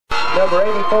number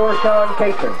 84, Sean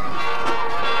Catron.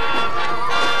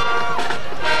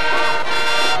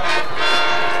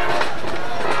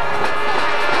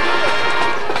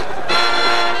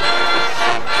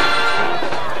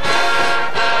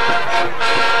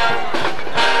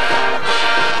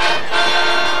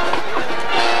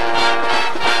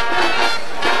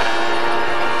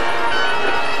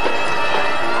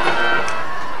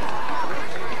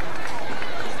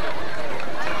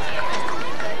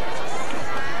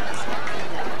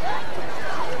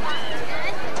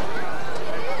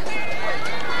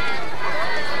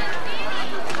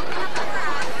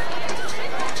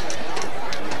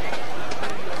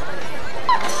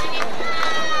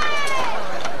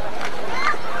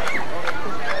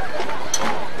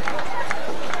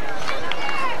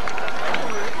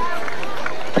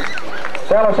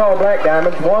 Sallisaw Black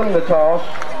Diamonds won the toss,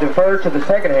 deferred to the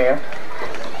second half.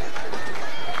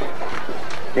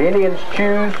 The Indians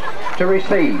choose to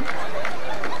receive.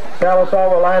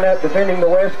 Sallisaw will line up defending the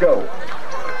West goal.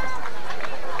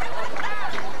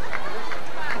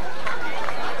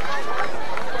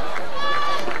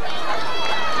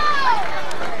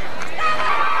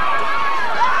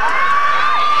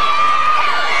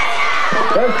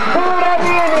 The spirit of the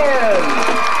Indians!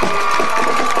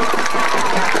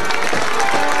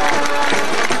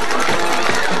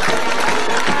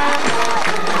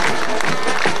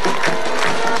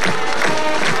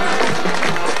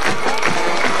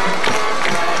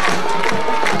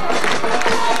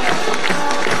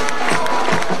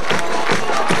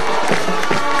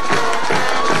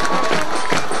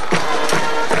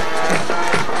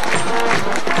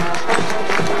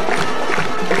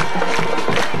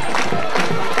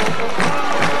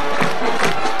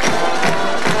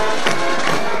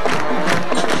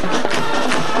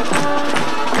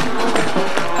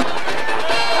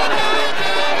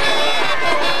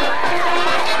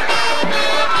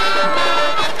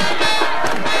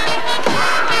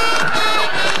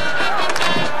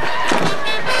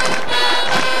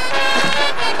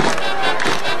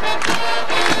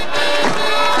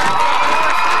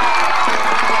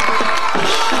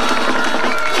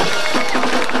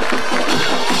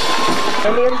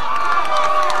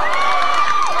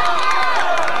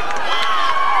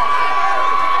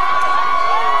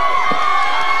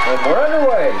 And we're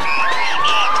underway.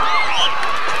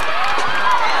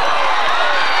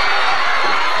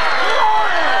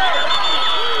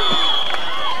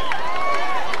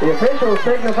 The official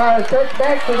signifies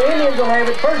touchback, so the Indians will have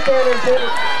it first down and 10.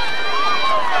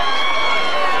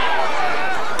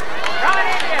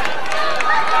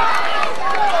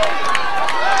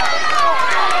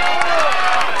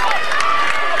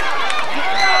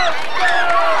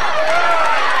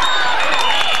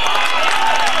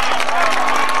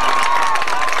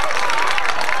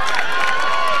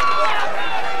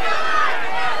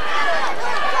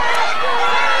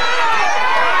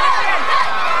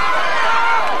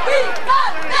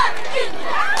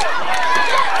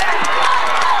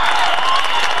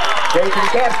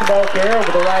 Caps the ball carrier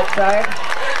over the right side.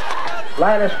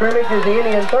 Line of scrimmage is the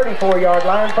Indian 34-yard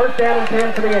line. First down and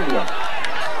 10 for the Indians.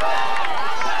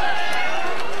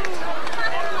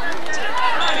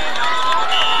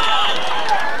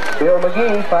 Bill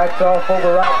McGee fights off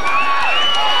over right.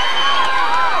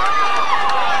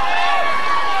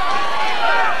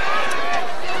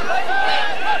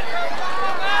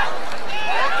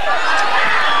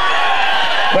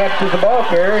 Captures the ball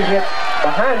carrier, hit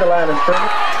behind the line of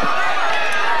scrimmage.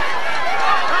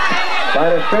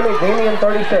 Line of scrimmage, Indian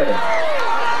 37.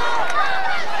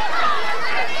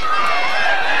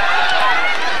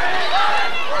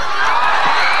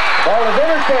 Ball is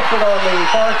intercepted on the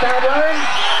far sideline.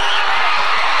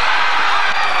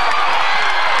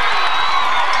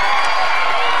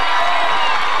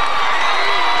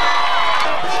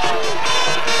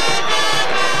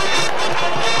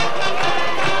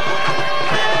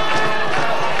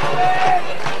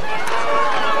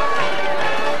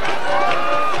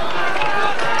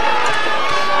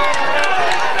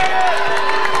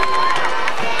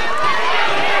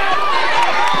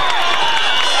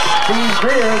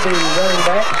 The running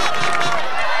back.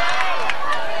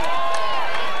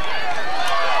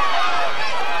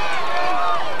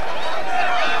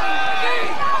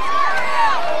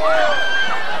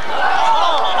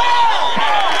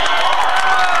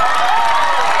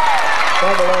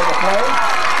 Fumble on the play,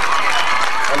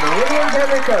 and the Indians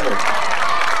have recovered.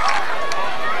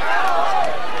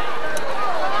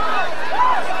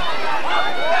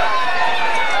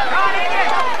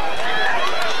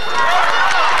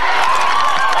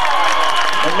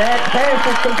 That pass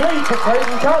is complete to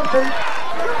Clayton Thompson.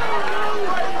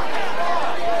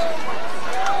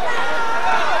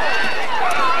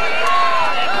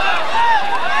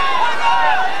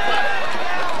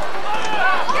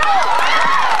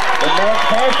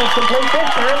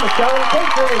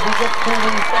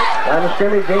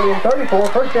 scrimmage, Indian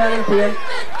 34, first down and 10.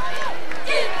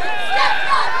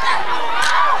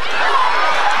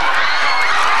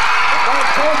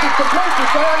 Complete to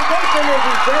Sean Cochran as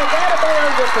he's dragged out of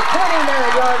bounds at the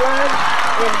 29-yard line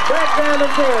in Black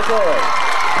Diamond territory.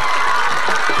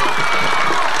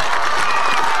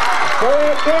 Go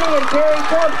ahead, Kenny and Terry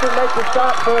Thompson make the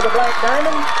stop for the Black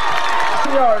Diamond.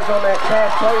 2 yards on that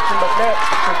pass play from McNac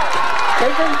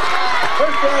Cochran.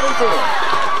 First down and 10.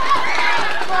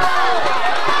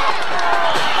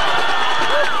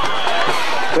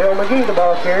 Bill McGee, the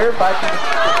ball carrier, fighting.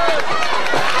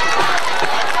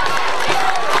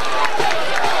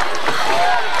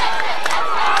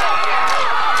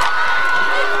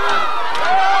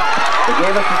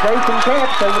 Give us a Jason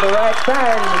Capps over the right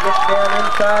side, and he gets down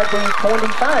inside the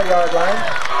 25-yard line.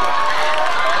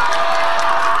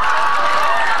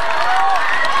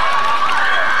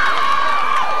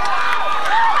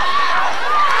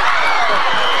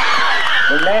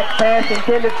 The next pass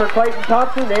intended for Clayton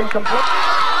Thompson, incomplete.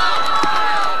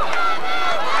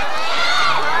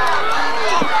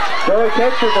 Joey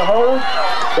Ketcher to hold.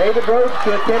 David Rhodes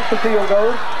to attempt the field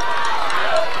goal.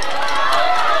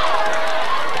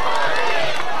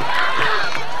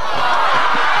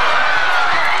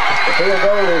 Field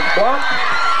goal is blocked.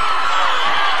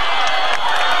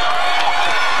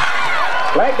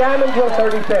 Black Diamonds will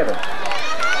 37.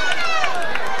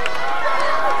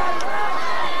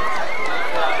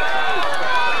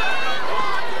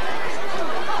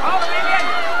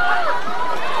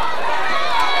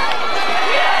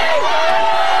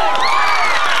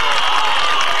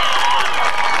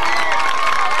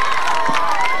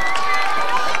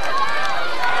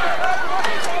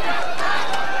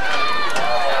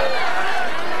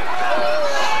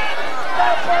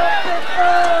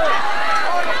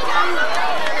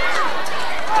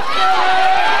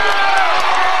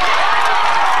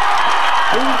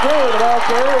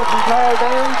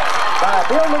 Down by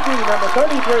Bill McGee, number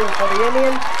 33 for the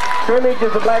Indians. Scrimmage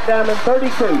is the Black Diamond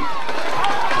 32.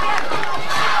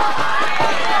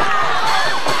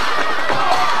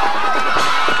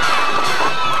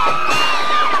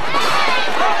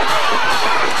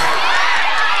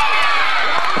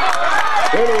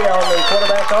 Benny on the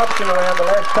quarterback option around the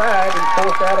left side. He's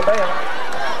forced out of bounds.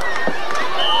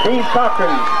 Steve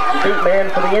Cochran, the deep man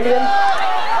for the Indians.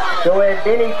 Go ahead,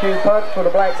 Benny to punt for the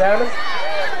Black Diamond.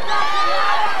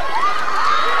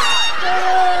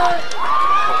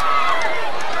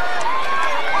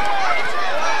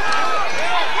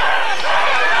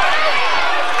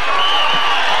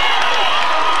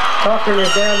 Cochran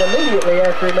is down immediately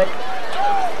after he makes.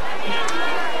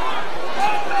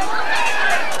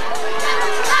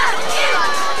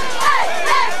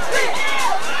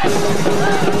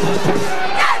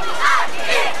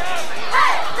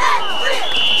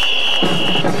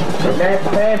 The next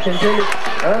pass intended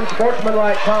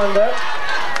unsportsmanlike conduct.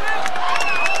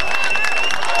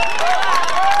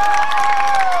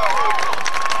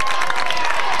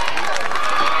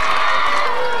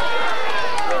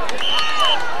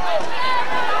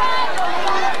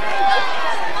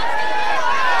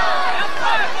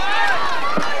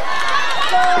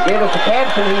 Give us a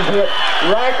catch, and he's hit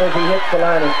right as he hits the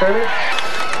line of scrimmage.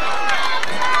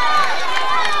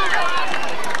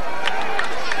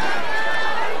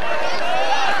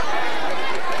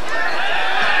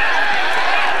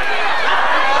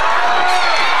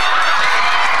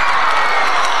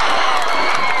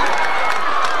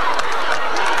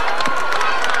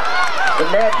 The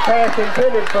next pass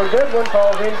intended for Goodwin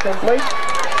falls incomplete.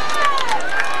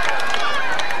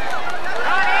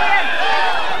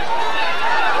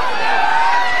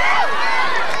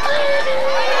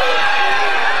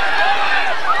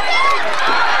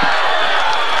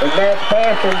 That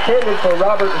pass intended for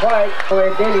Robert White. Go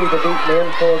ahead, Denny, the deep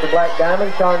men for the Black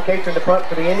Diamond. Sean Cochran to punt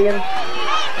for the Indians.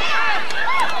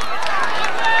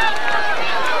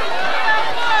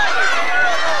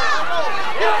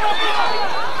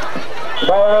 The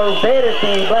ball rolls dead at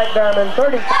the Black Diamond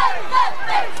 30.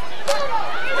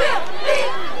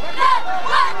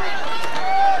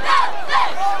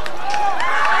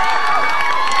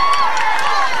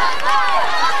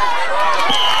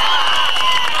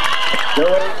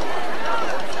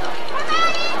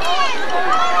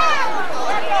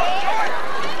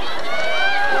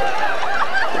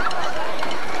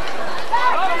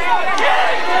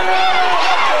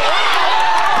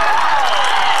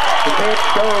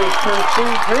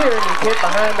 Steve Greer, and he's hit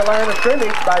behind the line of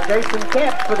scrimmage by Jason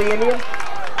Capps for the Indians.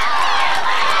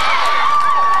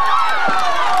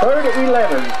 3rd and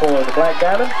 11 for the Black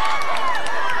Diamond.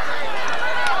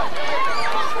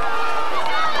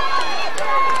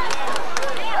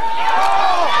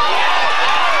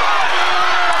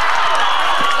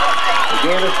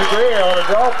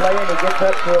 gets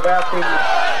up to about the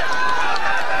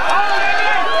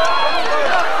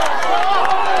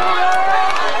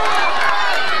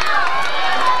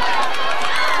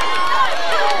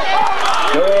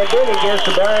Denny gives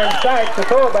to Brian Sykes the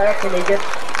throwback, and he gets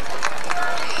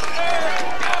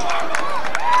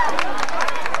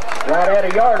right at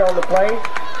a yard on the play.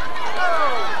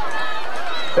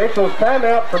 Officials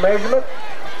timeout for measurement.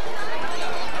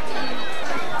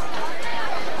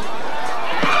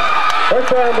 First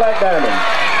down, Black Diamond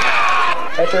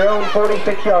at their own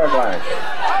 46-yard line.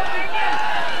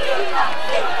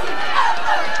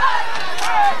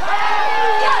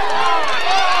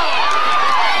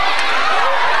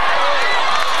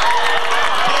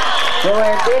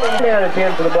 Joanne Denny down at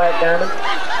 10 for the Black Diamond.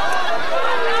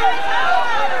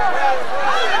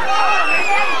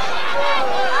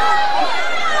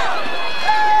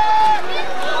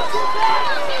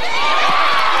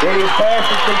 Denny's pass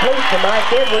is complete to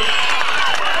Mike Edwards.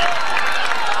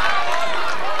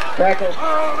 Tackle.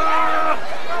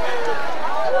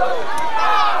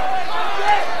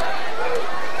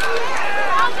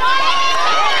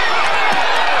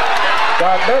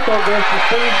 Scott Bethel gives to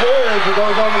Steve Greer as he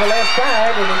goes over the left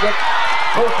side, and he gets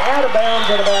pushed out of bounds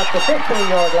at about the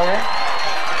 15-yard line.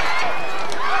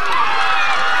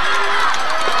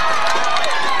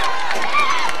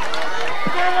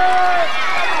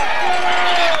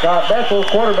 Scott Bethel,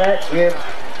 quarterback, gives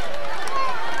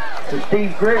to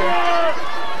Steve Greer.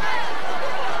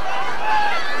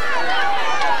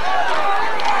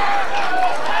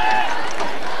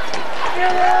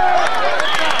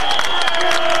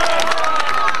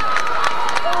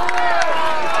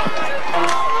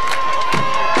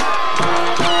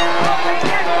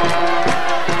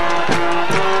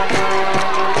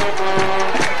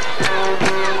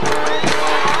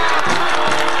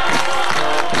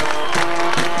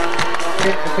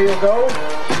 Field goal.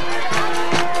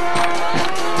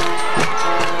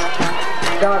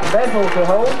 Scott Bethel to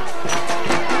hold.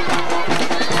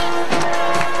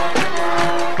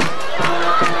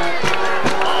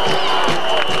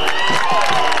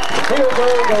 Field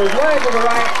goal goes wide to the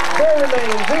right. There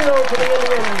remains 0 for the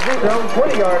Indians. Their own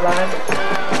 20-yard line.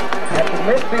 At the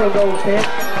midfield goal tent.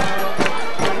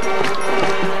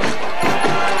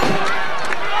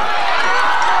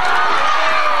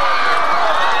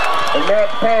 That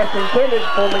pass intended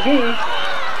for McGee.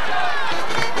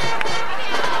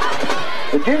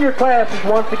 The junior class is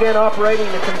once again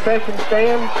operating the concession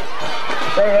stand.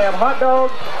 They have hot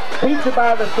dogs, pizza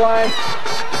by the slice,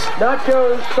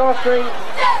 nachos, soft drink.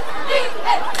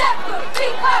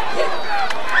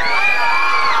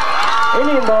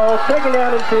 Indian ball, second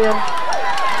down and 10.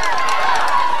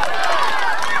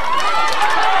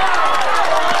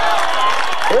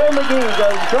 Bill McGee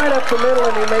goes right up the middle,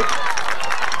 and he makes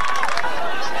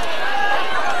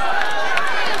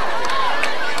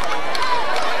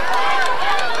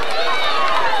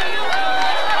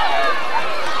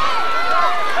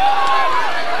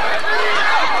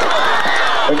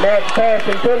McNac's pass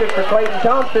intended for Clayton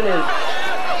Thompson is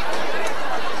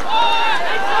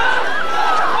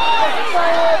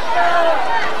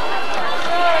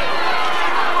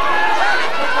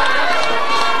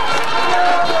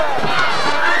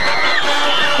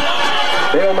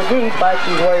Bill McGee bites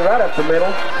his way right up the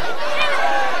middle.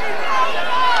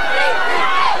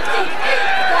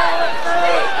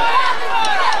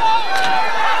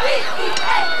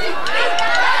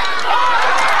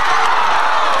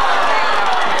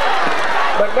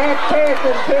 McNac's pass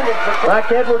intended for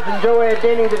Mike Edwards and Joanne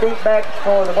Denny, the deep backs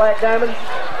for the Black Diamonds.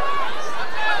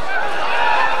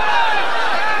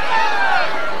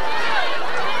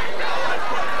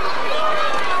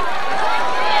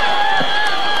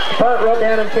 Punt roll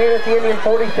down in 10 at the Indian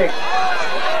 46.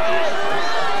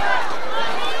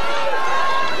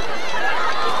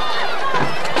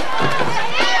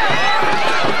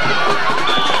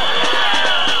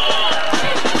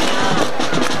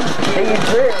 Steve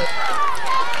Greer.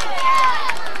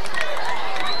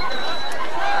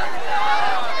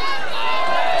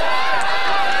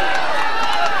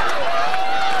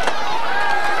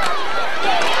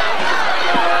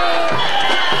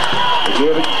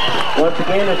 Once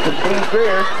again, it's to Steve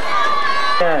Greer.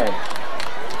 9.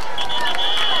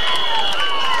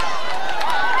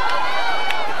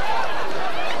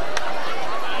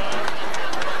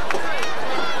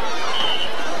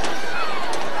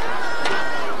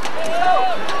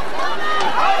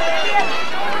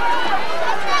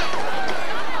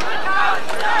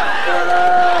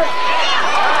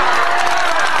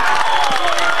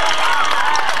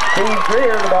 Steve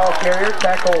Greer, the ball carrier,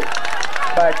 tackled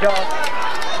by John.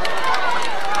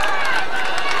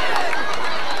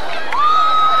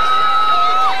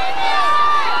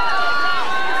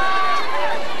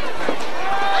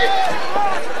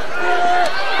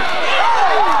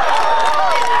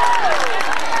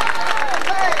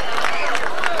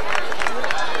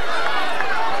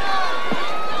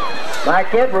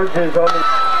 Mike Edwards is on the...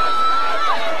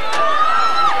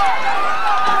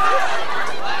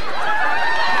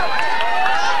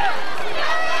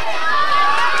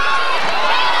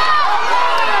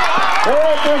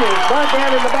 Brought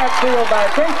down in the backfield by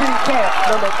Clayton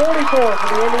Thompson, number 44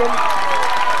 for the Indians.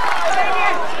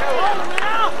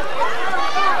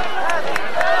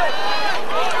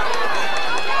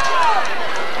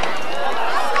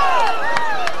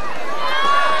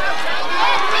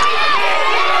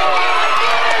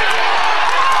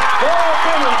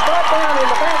 Brought down in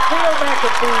the backfield back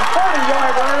at the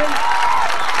 40-yard line.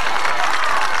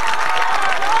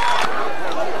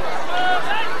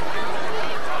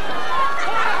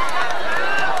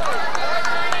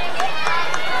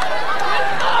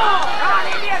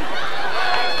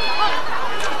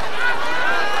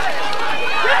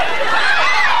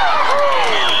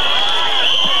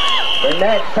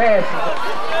 McNac pass.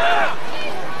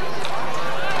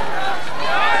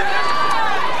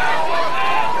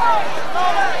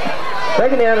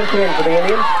 Second down and 10 for the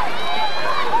Indians.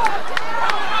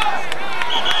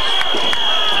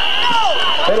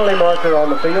 Penalty marker on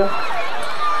the field.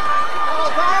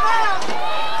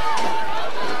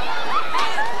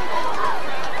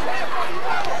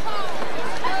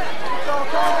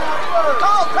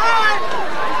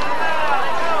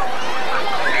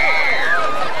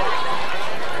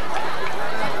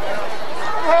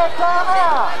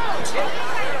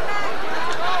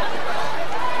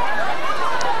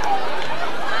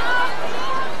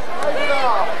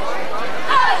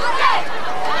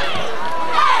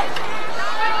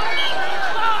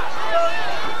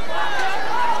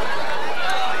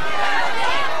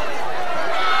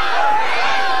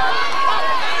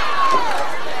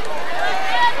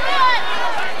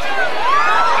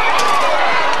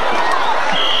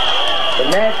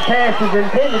 Pass is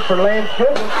intended for Lance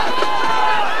Goodwin.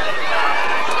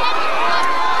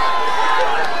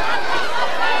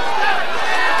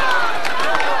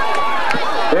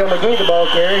 Bill McGee, the ball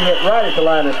carrier, hit right at the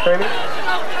line of scrimmage.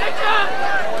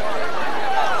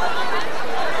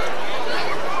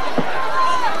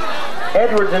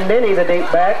 Edwards and Denny, the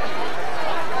deep backs.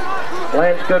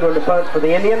 Lance Goodwin, the punt for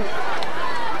the Indians. You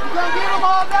gonna get them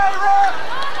all day, Rick?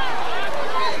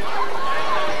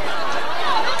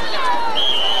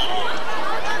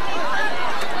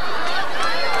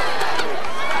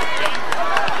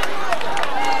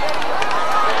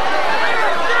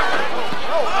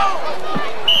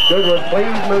 Goodwin,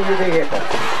 please move your vehicle.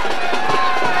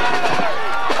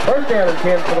 First down and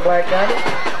 10 for the Black Diamond.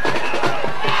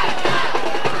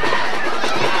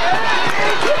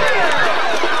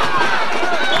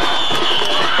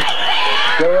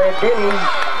 Go ahead, Denny.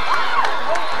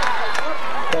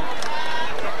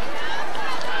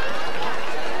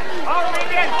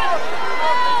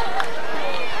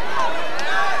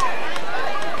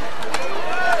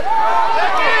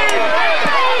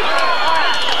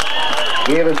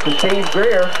 Give us to Steve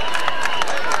Greer.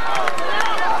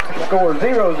 Score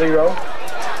 0-0.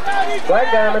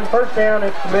 Black Diamond, first down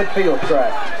at the midfield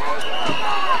stripe.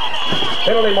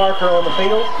 Penalty marker on the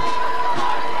field.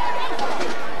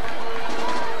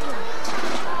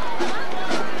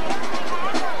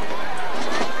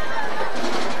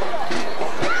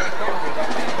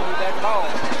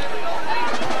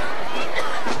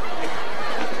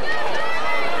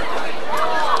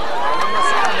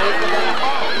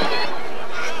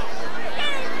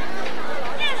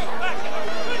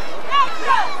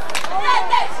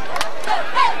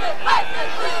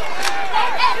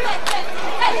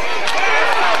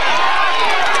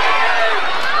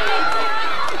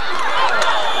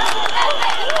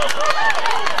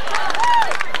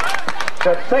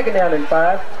 Got second down and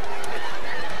 5.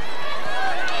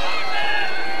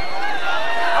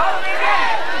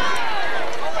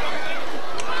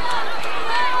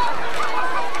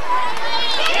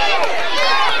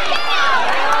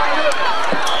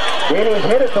 Denny's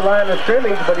hit at the line of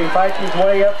scrimmage, but he fights his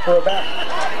way up for about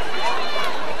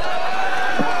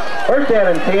first down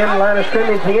and 10, line of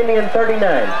scrimmage, the Indian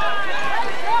 39.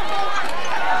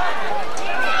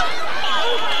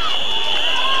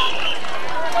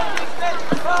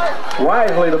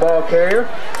 Wisely, the ball carrier.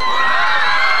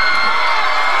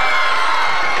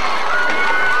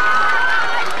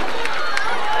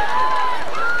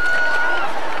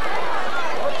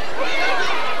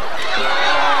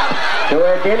 Go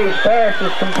ahead, Denny's pass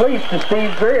is complete to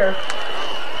Steve Greer.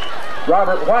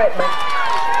 Robert Whiteman.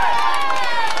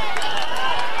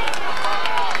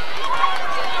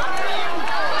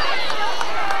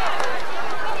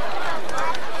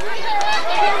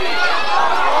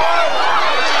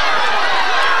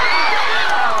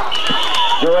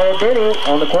 Denny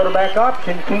on the quarterback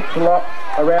option keeps a lot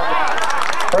around.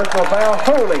 Personal foul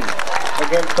holding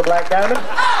against the Black Diamond.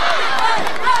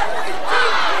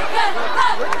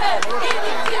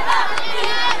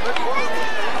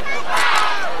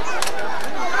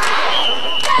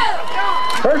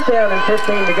 First down and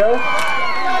 15 to go.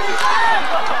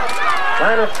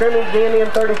 Line of scrimmage, the Indian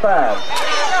 35.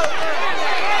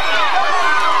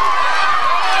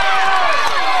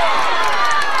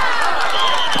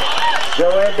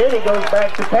 Joe Denny goes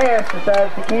back to pass,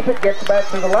 decides to keep it, gets back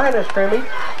to the line of scrimmage.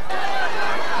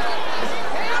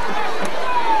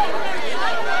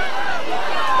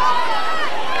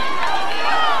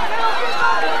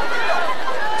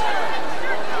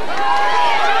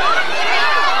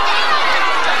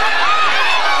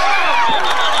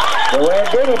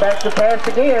 Denny back to pass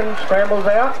again, scrambles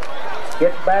out,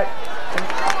 gets back.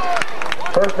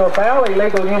 Personal foul,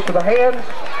 illegal use of the hands.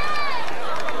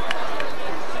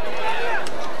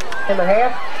 In the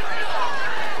half.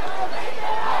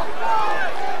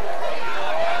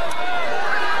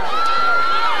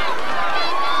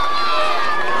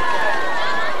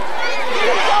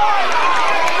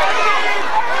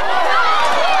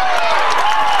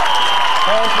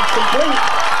 Pass is complete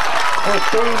for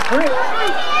Steve Greer.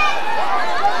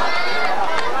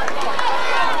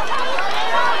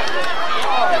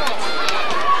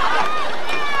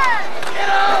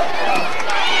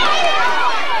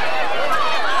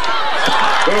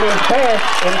 Denny's pass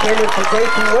intended for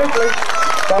Jason Wesley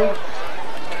from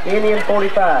Indian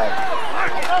 45.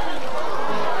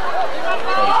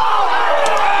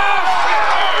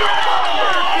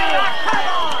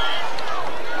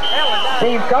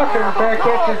 Steve Cochran fair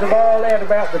catches the ball at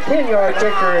about the 10-yard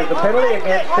kicker as a penalty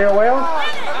against Stilwell.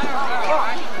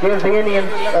 Gives the Indians,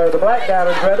 the Black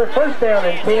Diamonds rather, first down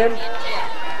and 10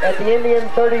 at the Indian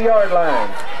 30-yard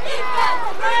line.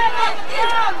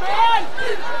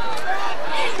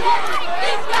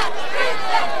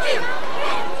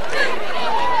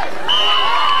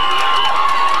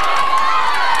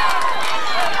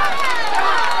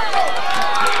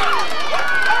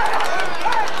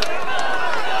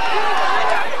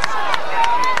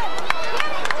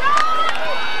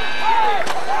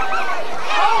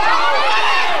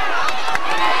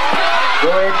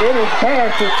 Denny's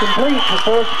pass is complete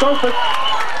before Scopus.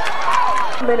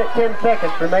 1 minute 10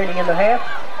 seconds remaining in the half.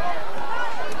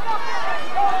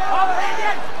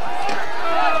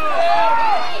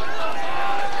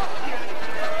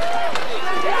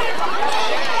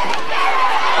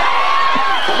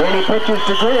 Denny pitches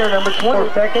to Greer, number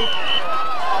 20 seconds.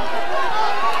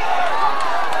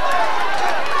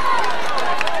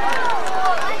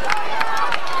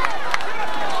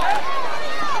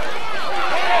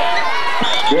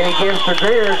 Denny gives to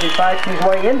Greer as he fights his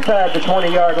way inside the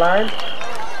 20-yard line.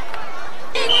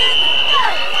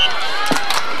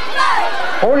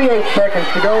 48 seconds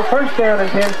to go. First down and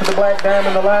 10 for the Black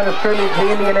Diamond. The line of scrimmage,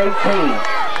 the Indian 18.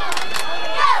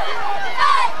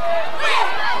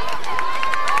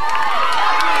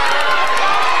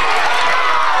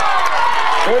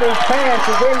 Denny's pass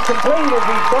is incomplete as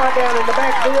he's brought down in the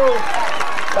backfield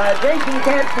by Jason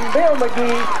Captain Bill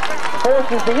McGee.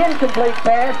 Forces the incomplete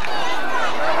pass.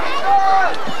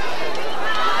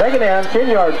 Second down, 10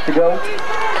 yards to go.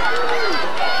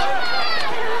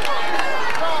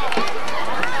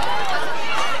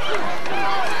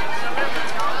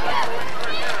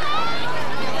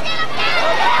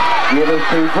 Give it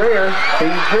to Greer.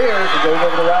 Steve Greer as he goes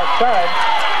over the right side.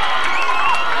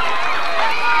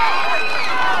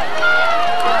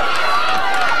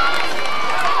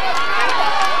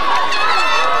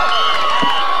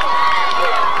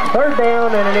 Third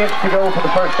down and an inch to go for the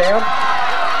first down.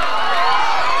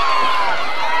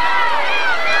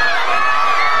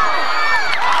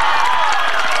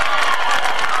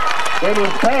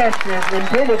 Denny's pass is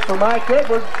intended for Mike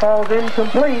Edwards, falls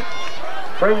incomplete.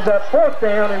 Brings up fourth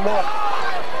down and 1.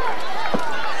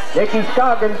 Nicky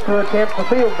Scoggins to attempt the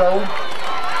field goal.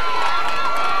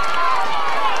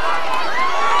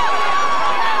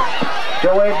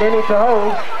 Joey Denny to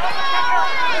hold.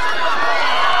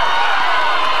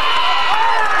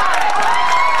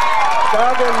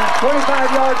 Scoggins'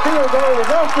 25-yard field goal is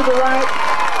off to the right.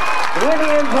 The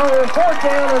Indians hold fourth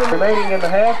down and remaining in the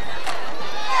half.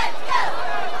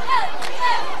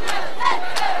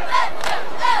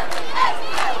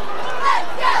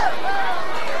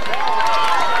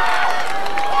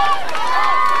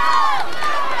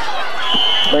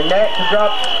 McNac to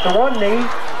drop to one knee.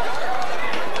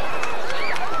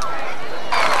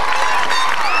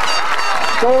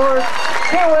 Score,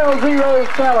 Stilwell 0,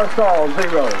 Sallisaw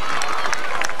 0.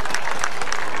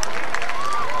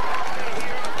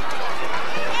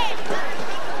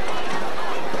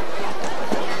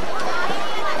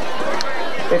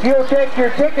 If you'll check your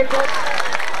ticket.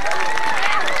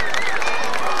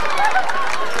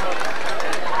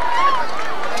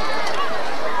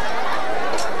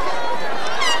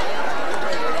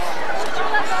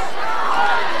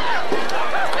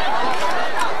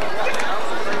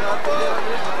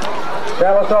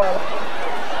 Sallisaw.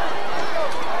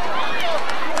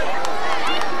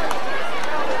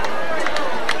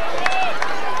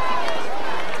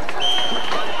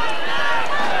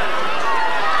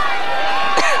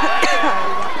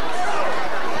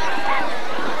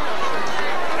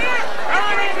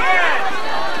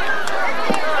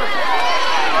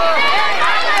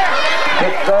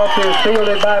 Off is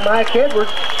fielded by Mike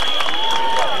Edwards.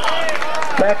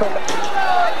 Tackle.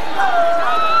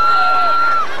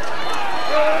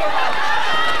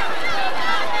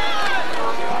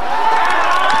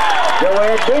 Joe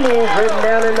Denny is ridden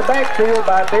down in the backfield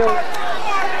by Bill.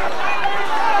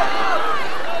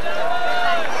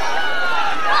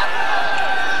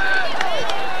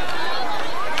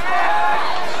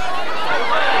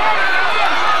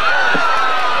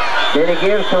 Denny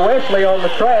gives to Wesley on the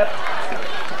trap.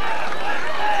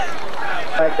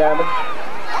 Black Diamond.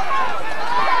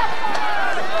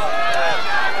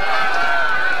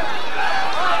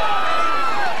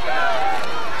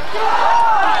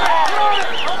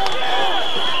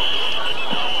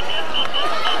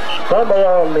 Fumble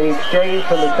on the exchange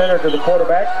from the center to the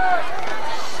quarterback.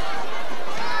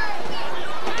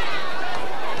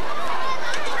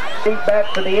 Deep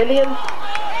back for the Indians.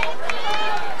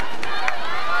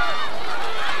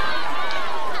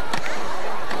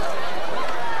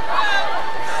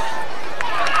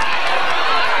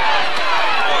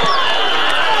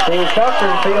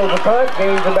 Cochran fields a punt,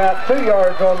 gains about 2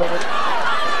 yards on the...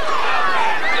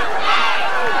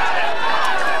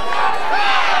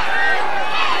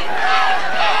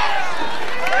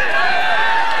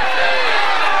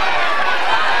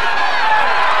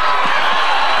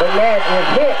 McNac is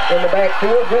hit in the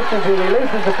backfield just as he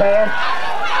releases the pass.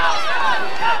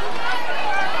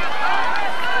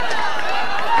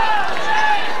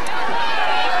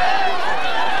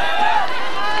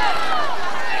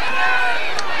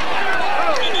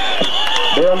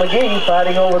 Bill McGee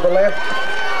fighting over the left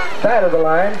side of the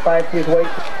line, fights his way.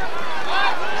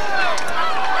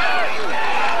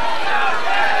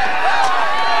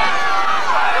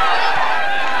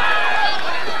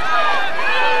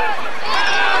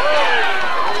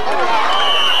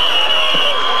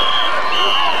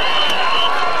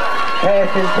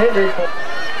 Pass intended for...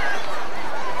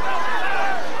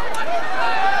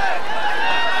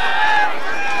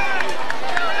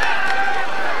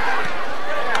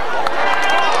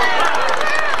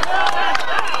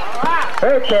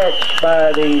 Fair catch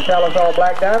by the Sallisaw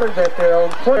Black Diamonds at their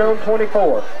own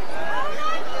 24.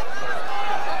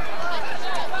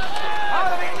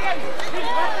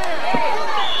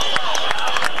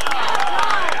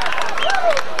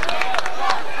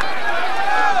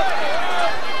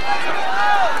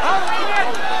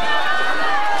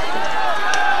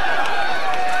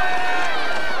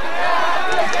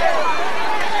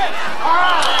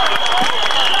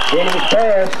 Denny's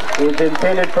pass is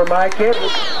intended for Mike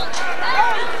Edwards.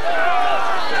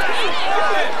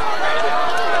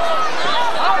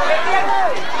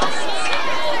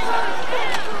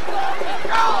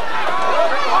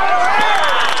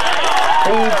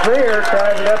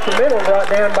 Tries it up the middle, brought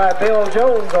down by Bill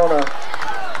Jones on a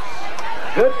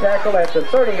good tackle at the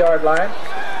 30-yard line.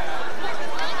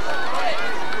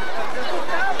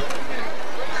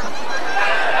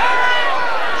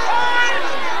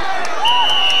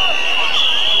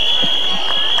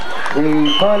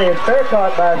 The punt is fair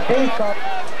caught by Steve.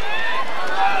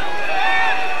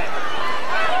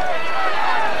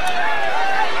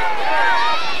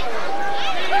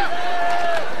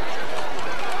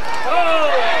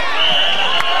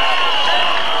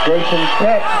 Jason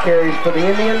Katz carries for the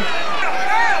Indians.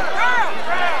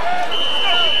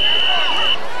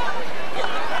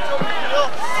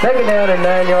 Second down and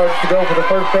 9 yards to go for the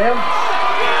first down.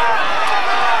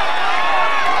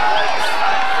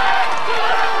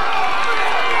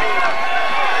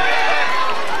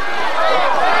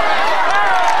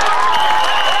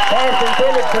 Pass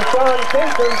intended for Sean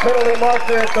Kingston, penalty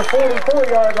marker at the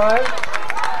 44-yard line.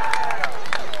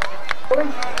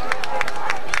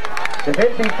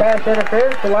 Defensive pass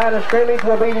interference. The line of scrimmage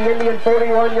will be the Indian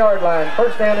 41-yard line.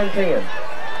 First down and 10.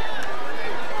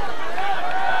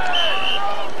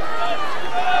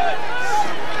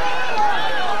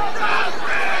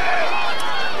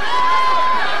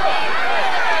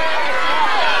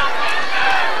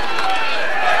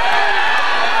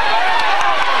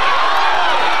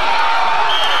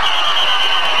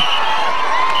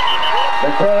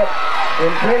 The cut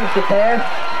intended attempts to pass,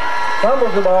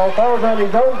 fumbles the ball, falls on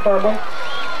his own fumble.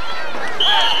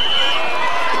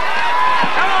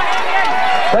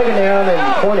 Second down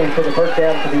and 20 for the first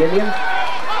down for the Indians.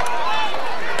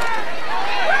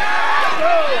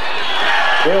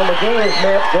 Bill McGee is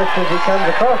met just as he comes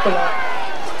across the line.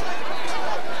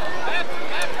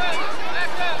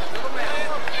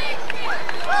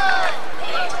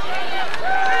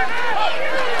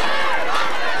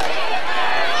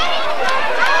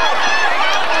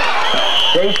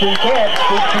 Jason Katz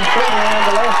keeps his finger on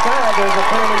the left side. There's a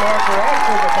penalty marker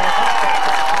after the tackle.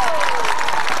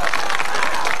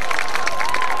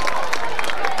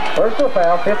 Personal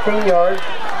foul, 15 yards.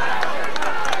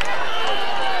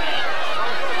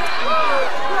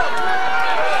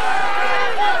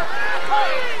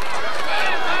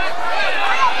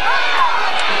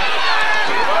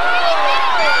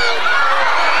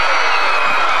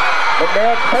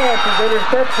 McNac pass is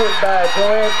intercepted by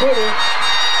Joanne Denny.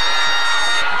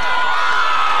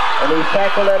 And he's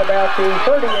tackled at about the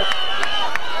 30th.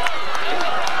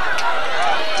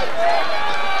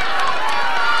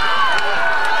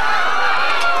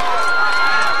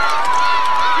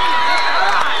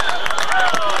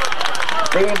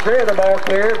 Being clear, the ball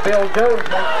clear. Bill Jones.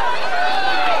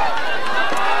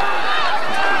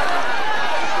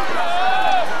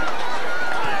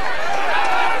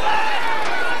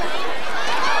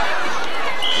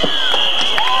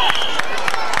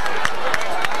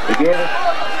 Again.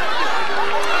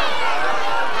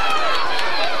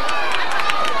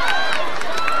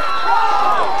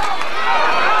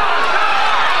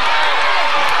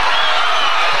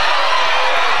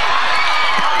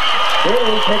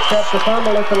 He picks up the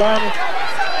fumble at the line.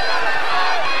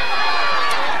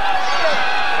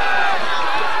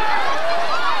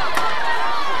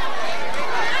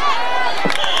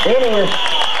 Denny is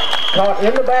caught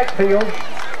in the backfield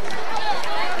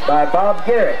by Bob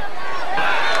Garrett.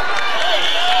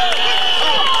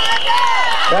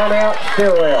 Timeout,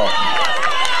 Stilwell.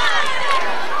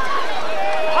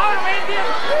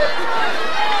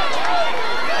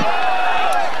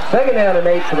 Second down and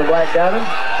 8 for the Black Diamonds.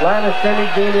 Line of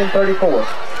scrimmage, the Indian 34.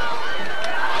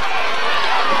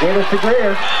 Give us to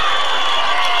Greer.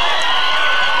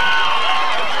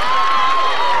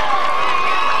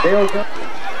 Fields up.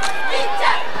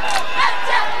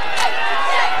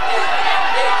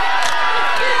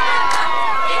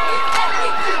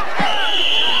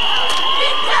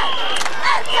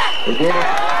 We get it.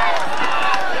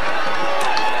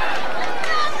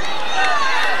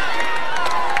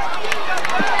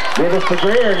 Give us to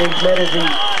Greer, and he's met as he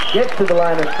gets to the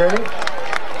line of scrimmage.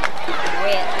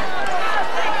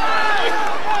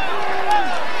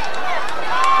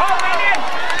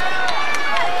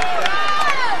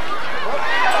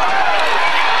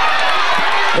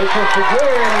 Pitches to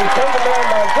Greer, and he's taken down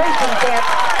by Jason Katz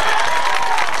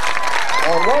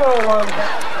on 101.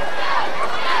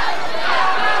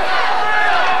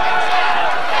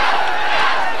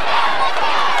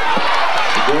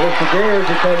 Mr. Greer as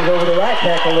he comes over the right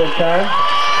tackle this time.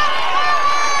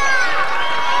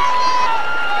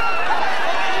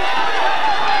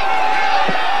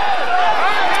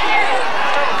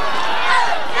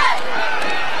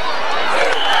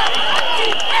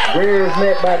 Greer is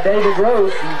met by David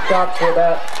Rose, who stopped for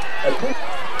about a 2.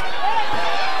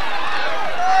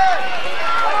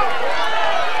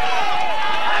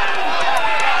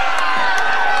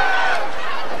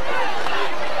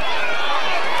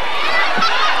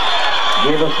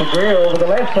 Give us the Greer over the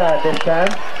left side this time.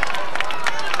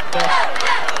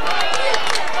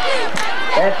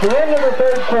 That's the end of the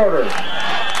third quarter.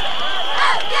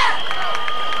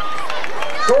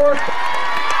 Score.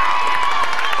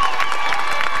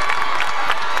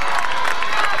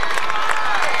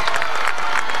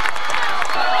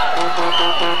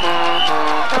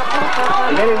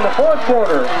 Beginning the fourth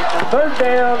quarter. Third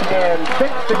down and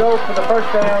 6 to go for the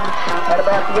first down at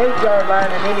about the 8-yard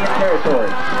line in Indian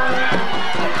territory.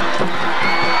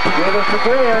 Give us the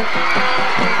Greer.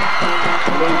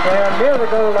 He's down near the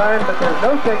goal line, but there's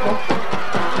no signal.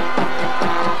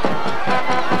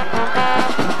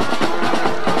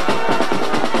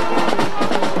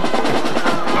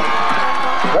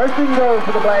 First and goal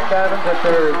for the Black Diamonds at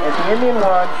the Indian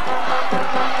 1.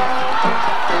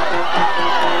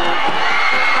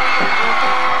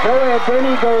 Joanne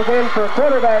Denny goes in for a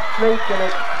quarterback sneak, and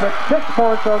it puts 6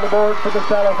 points on the board for the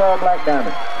Sallisaw Black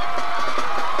Diamonds.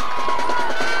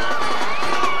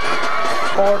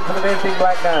 Forward for the visiting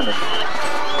Black Diamonds.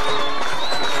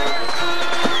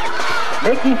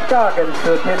 Mickey Scoggins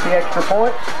to attempt the extra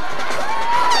point.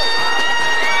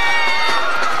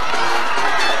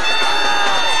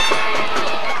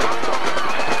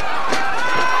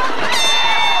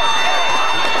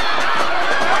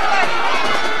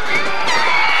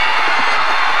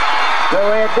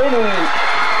 Joe Denny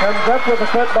comes up with the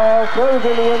football, throws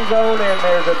in the end zone, and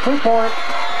there's a 2-point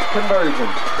conversion.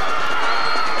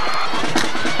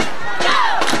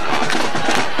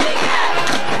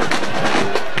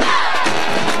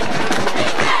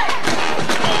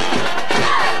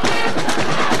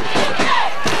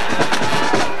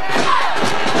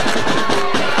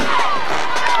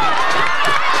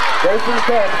 Jason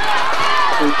Ketch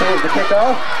receives the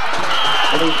kickoff,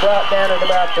 and he's brought down at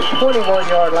about the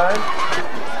 21-yard line.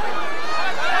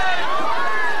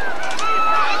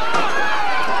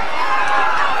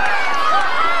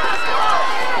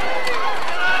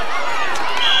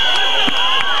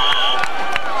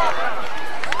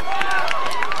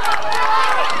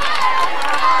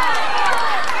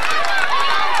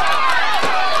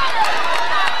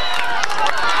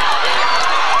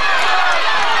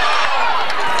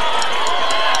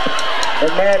 And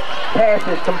that pass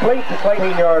is complete to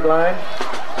Clayton 18-yard line.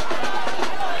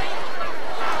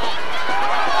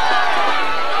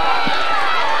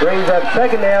 Brings up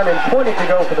second down and 20 to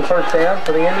go for the first down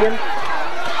for the Indians.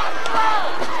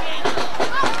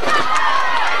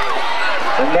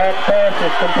 And that pass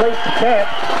is complete to Cap.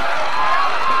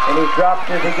 And he's dropped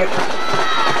as he gets it.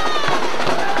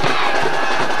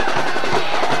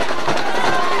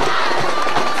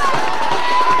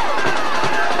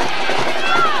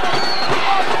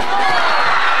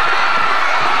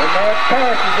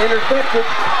 Pass is intercepted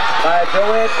by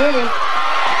Joe Denny.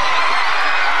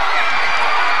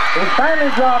 He's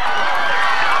finally dropped.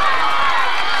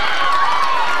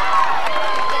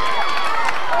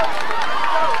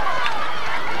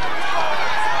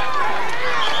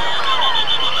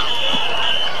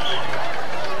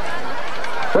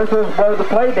 This is where the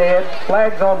play dead.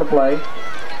 Flags on the play.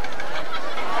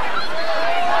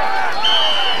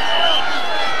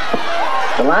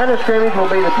 The line of scrimmage will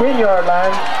be the 10-yard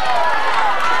line.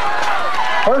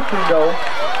 First and goal.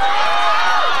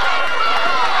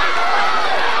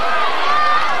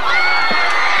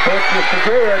 Pitch is to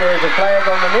Greer. There's a flag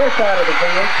on the near side of the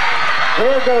field.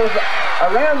 Greer goes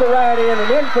around the right end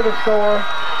and in for the score.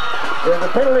 There's a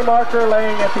penalty marker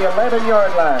laying at the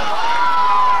 11-yard line.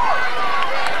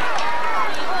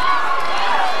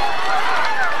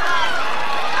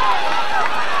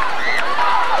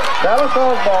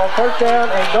 Sallisaw's ball, first down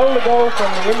and goal to go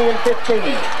from the Indian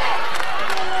 15.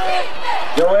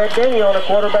 Joe Denny on a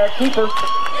quarterback keeper.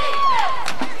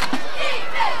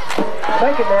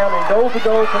 Second down and goal to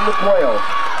go from the 12.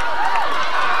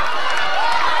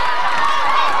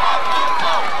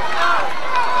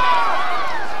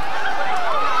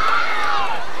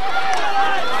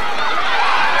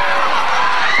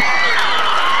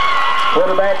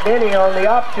 Quarterback Denny on the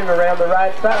option around the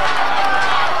right side.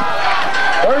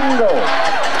 Third and goal.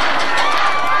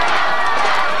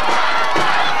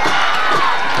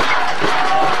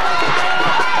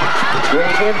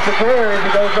 Denny gives to Greer as he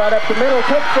goes right up the middle.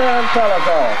 Touchdown,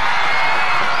 Sallisaw.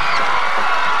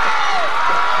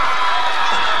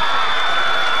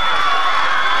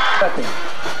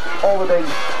 Over the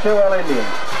Stilwell Indians.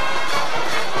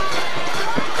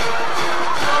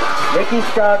 Nicky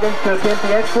Scoggins to attempt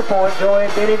the extra point. Joe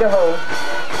Denny to hold.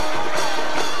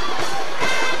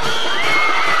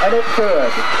 And it's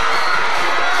good.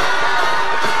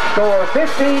 Score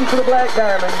 15 for the Black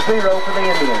Diamonds, 0 for the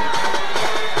Indians.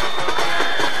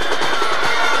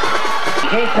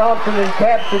 Clayton Thompson and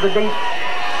Cap to the deep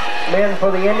men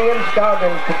for the Indians.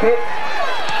 Scoggins to kick.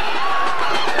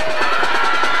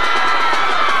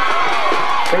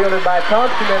 Fielded by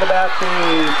Thompson at about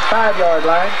the 5-yard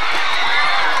line.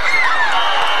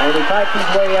 And he fights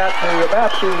his way out to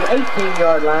about the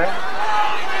 18-yard line.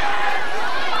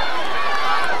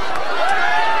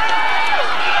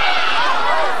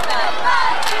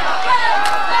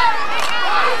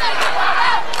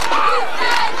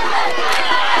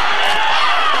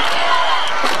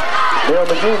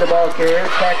 McGee, the ball carrier,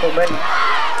 tackle made.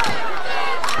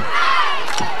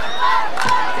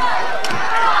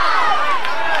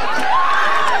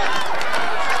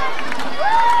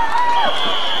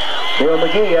 Bill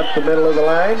McGee up the middle of the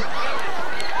line.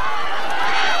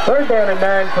 Third down and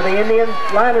 9 for the Indians.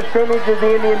 Line of scrimmage is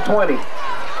the Indian 20.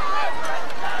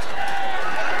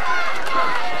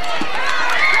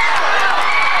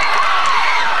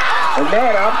 And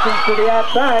that options to the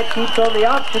outside, keeps on the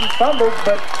option, fumbles,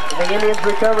 but the Indians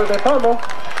recover their fumble.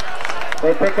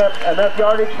 They pick up enough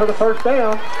yardage for the first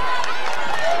down.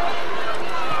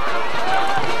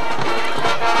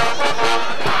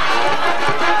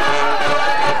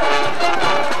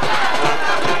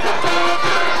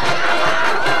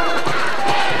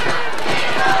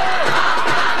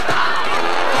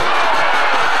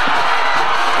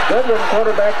 Goodwin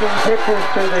quarterbacking pitches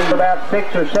to the about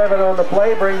 6 or 7 on the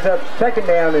play, brings up second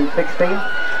down and 16.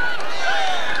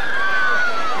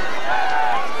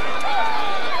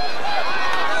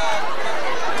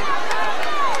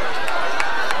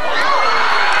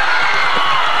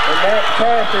 That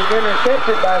pass is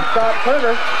intercepted by Scott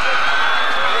Turner.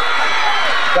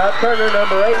 Scott Turner,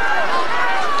 number 8.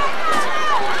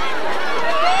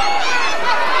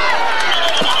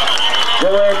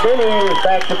 Joel Denny is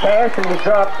back to pass, and he's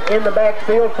dropped in the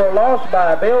backfield for a loss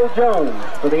by Bill Jones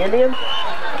for the Indians.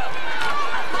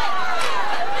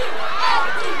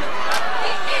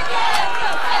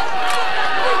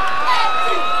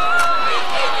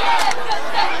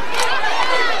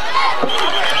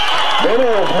 Denny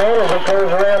is met as it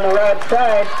goes around the right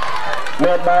side,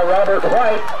 met by Robert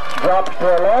White, dropped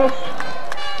for a loss.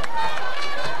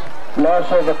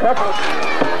 Loss of a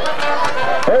couple.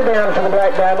 They're down for the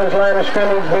Black Diamonds, line of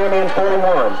scrimmage being in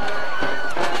 41.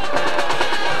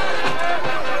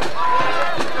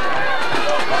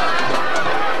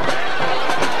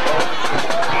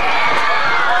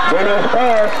 Denny's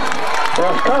pass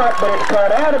was caught, but it's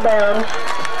caught out of bounds.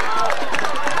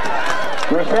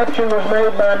 Reception was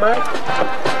made by Mike.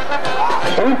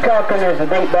 Steve Cochran is the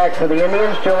deep back for the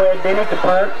Indians. Joel Denny to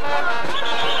punt.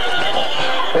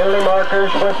 Penalty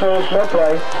markers, whistles, no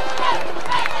play.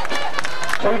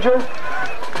 Procedure.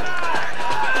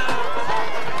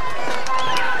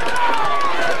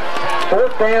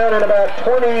 Fourth down and about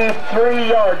 23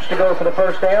 yards to go for the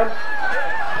first down.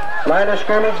 Line of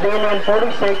scrimmage, the Indian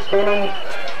 46, Denny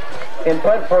in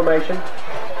punt formation.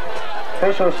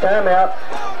 Officials timeout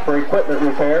for equipment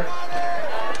repair.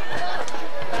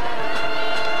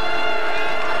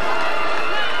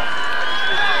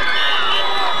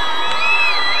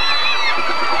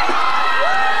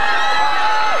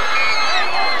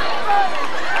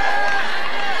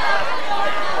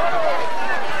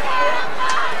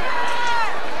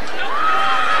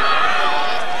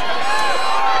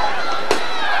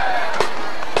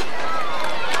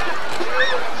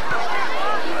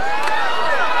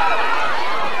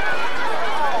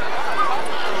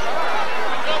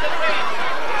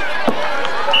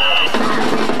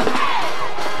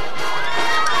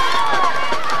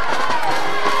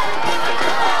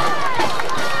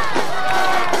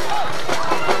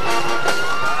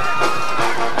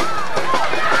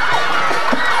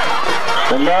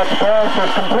 That pass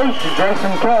is complete to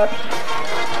Jason Katz.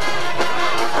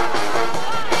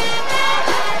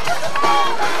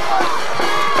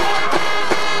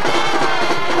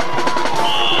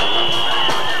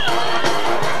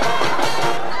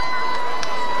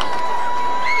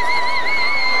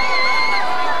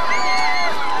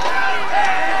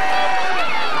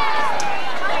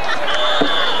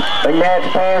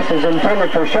 McNac's pass is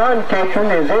intended for Sean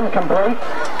Cochran, is incomplete.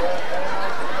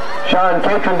 Sean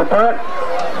Cochran to punt.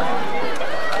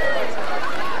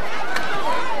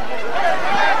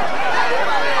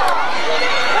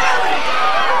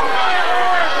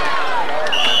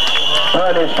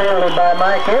 Punt is fielded by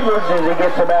Mike Edwards as he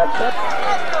gets about set.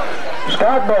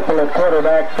 Scott Buffalo at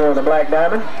quarterback for the Black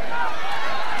Diamond.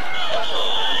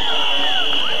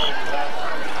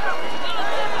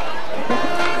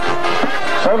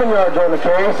 Seven yards on the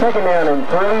carry, second down and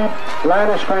 3. Line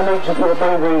of scrimmage will be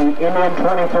the Indian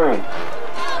 23.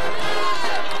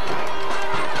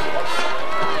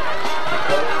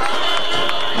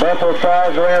 Buffalo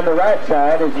tries around the right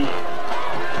side as he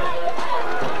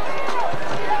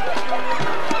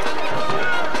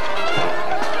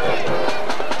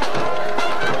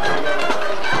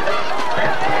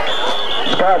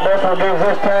Scott Buffalo gives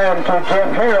this time to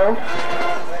Jeff Harold.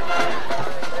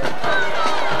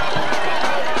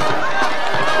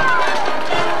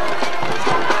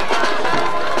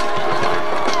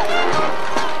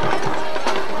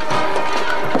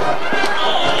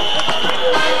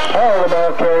 Oh, the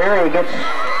ball carrier, he gets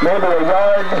maybe a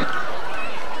yard.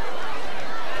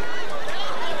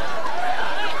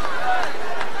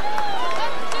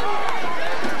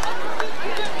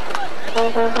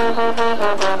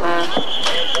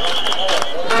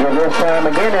 And this time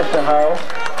again it's the Hall.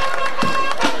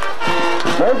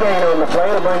 No gain on the play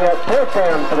to bring up fourth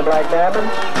down for the Black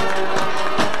Diamonds.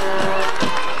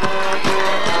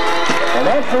 And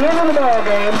that's the end of the ball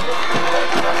game.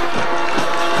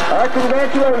 Our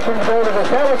congratulations go to the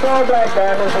Sallisaw Black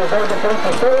Diamonds as they defeat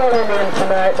the Stilwell Indians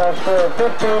tonight by a score of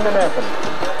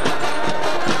 15-0.